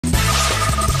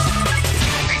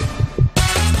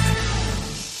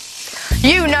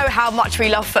You know how much we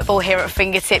love football here at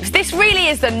Fingertips. This really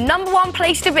is the #1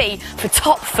 place to be for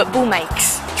top football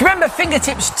makes. Do you remember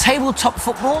Fingertips tabletop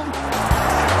football?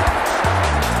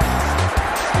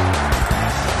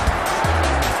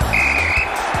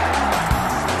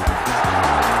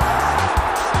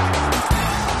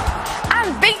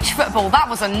 And beach football, that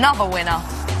was another winner.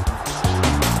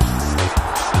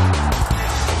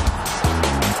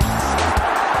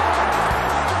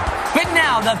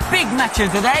 Now, the big match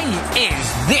of the day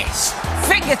is this.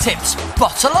 Fingertips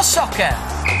Bottle of Soccer.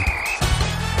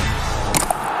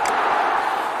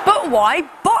 But why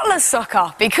bottle of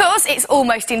soccer? Because it's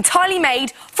almost entirely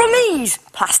made from these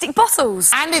plastic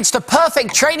bottles. And it's the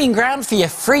perfect training ground for your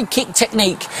free kick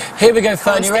technique. Here we go,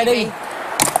 Fern, you ready?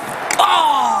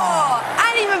 Oh!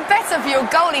 And even better for your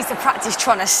goalies to practice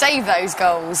trying to save those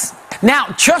goals. Now,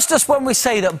 trust us when we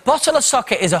say that Bottle of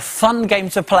Soccer is a fun game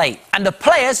to play, and the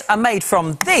players are made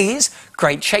from these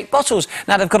great shaped bottles.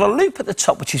 Now, they've got a loop at the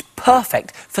top, which is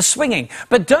perfect for swinging.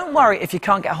 But don't worry if you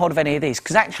can't get hold of any of these,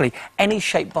 because actually any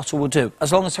shaped bottle will do,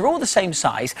 as long as they're all the same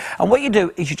size. And what you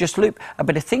do is you just loop a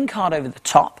bit of thin card over the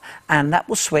top, and that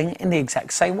will swing in the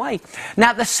exact same way.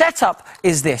 Now, the setup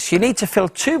is this. You need to fill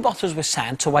 2 bottles with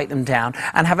sand to weight them down,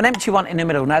 and have an empty one in the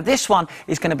middle. Now, this one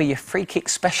is going to be your free kick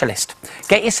specialist.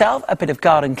 Get yourself a bit of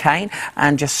garden cane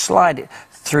and just slide it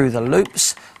through the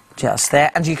loops just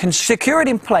there, and you can secure it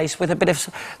in place with a bit of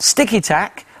sticky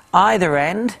tack either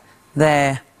end,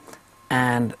 there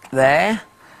and there,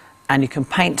 and you can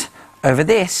paint over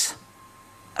this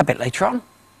a bit later on.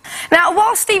 Now,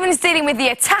 while Stephen's dealing with the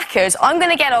attackers, I'm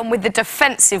going to get on with the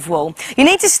defensive wall. You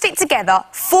need to stick together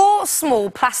 4 small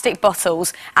plastic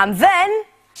bottles and then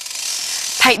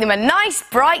paint them a nice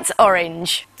bright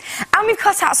orange. And we've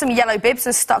cut out some yellow bibs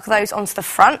and stuck those onto the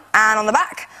front, and on the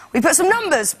back we put some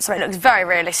numbers, so it looks very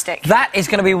realistic. That is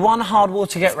going to be one hard wall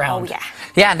to get round. Oh, yeah.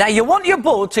 Yeah, now you want your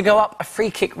ball to go up a free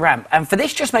kick ramp, and for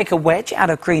this just make a wedge out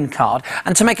of green card,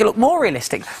 and to make it look more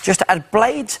realistic, just add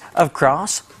blades of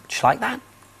grass, just like that.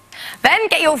 Then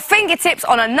get your fingertips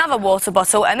on another water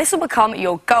bottle and this will become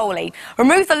your goalie.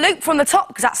 Remove the loop from the top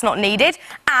because that's not needed,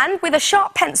 and with a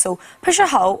sharp pencil push a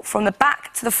hole from the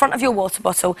back to the front of your water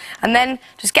bottle, and then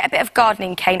just get a bit of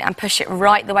gardening cane and push it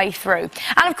right the way through.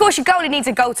 And of course your goalie needs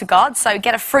a goal to guard, so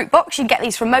get a fruit box. You can get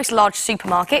these from most large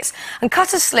supermarkets, and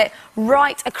cut a slit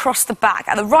right across the back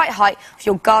at the right height for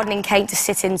your gardening cane to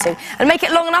sit into, and make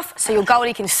it long enough so your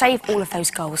goalie can save all of those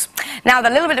goals. Now,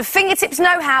 with a little bit of fingertips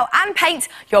know-how and paint,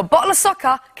 your bottle of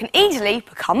soccer can easily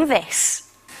become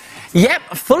this. Yep,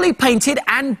 fully painted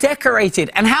and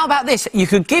decorated. And how about this? You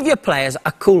could give your players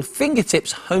a cool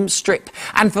Fingertips home strip.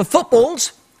 And for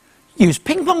footballs, use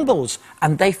ping pong balls,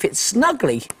 and they fit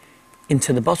snugly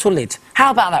into the bottle lid.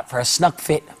 How about that for a snug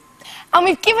fit? And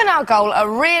we've given our goal a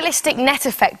realistic net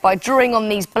effect by drawing on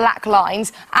these black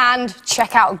lines. And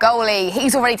check out goalie.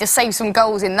 He's all ready to save some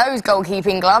goals in those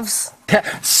goalkeeping gloves.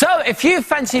 So, if you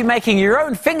fancy making your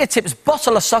own Fingertips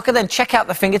bottle of soccer, then check out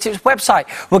the Fingertips website.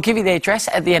 We'll give you the address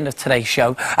at the end of today's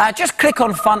show. Just click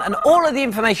on Fun and all of the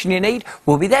information you need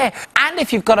will be there. And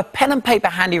if you've got a pen and paper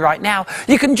handy right now,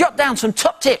 you can jot down some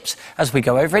top tips as we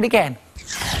go over it again.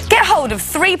 Get hold of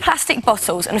 3 plastic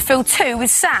bottles and fill 2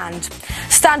 with sand.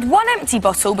 Stand 1 empty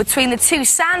bottle between the 2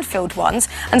 sand-filled ones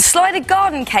and slide a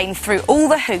garden cane through all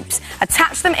the hoops.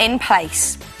 Attach them in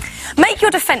place. Make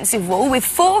your defensive wall with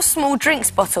 4 small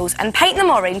drinks bottles and paint them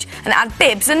orange and add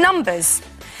bibs and numbers.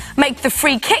 Make the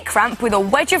free kick ramp with a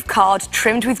wedge of card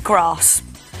trimmed with grass.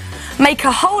 Make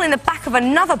a hole in the back of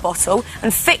another bottle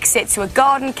and fix it to a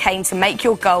garden cane to make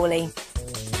your goalie.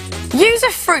 Use a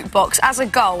fruit box as a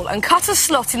goal and cut a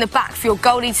slot in the back for your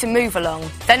goalie to move along.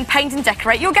 Then paint and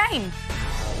decorate your game.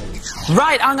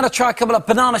 Right, I'm going to try a couple of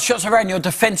banana shots around your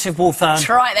defensive wall, Fern.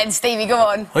 Try it then, Stevie, go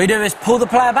on. All you do is pull the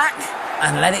player back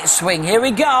and let it swing. Here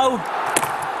we go.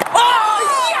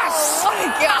 Oh, yes! What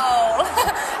a goal!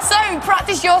 So,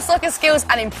 practice your soccer skills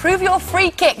and improve your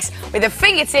free kicks with the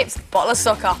Fingertips bottle of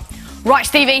soccer. Right,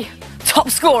 Stevie, top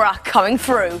scorer coming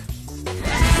through.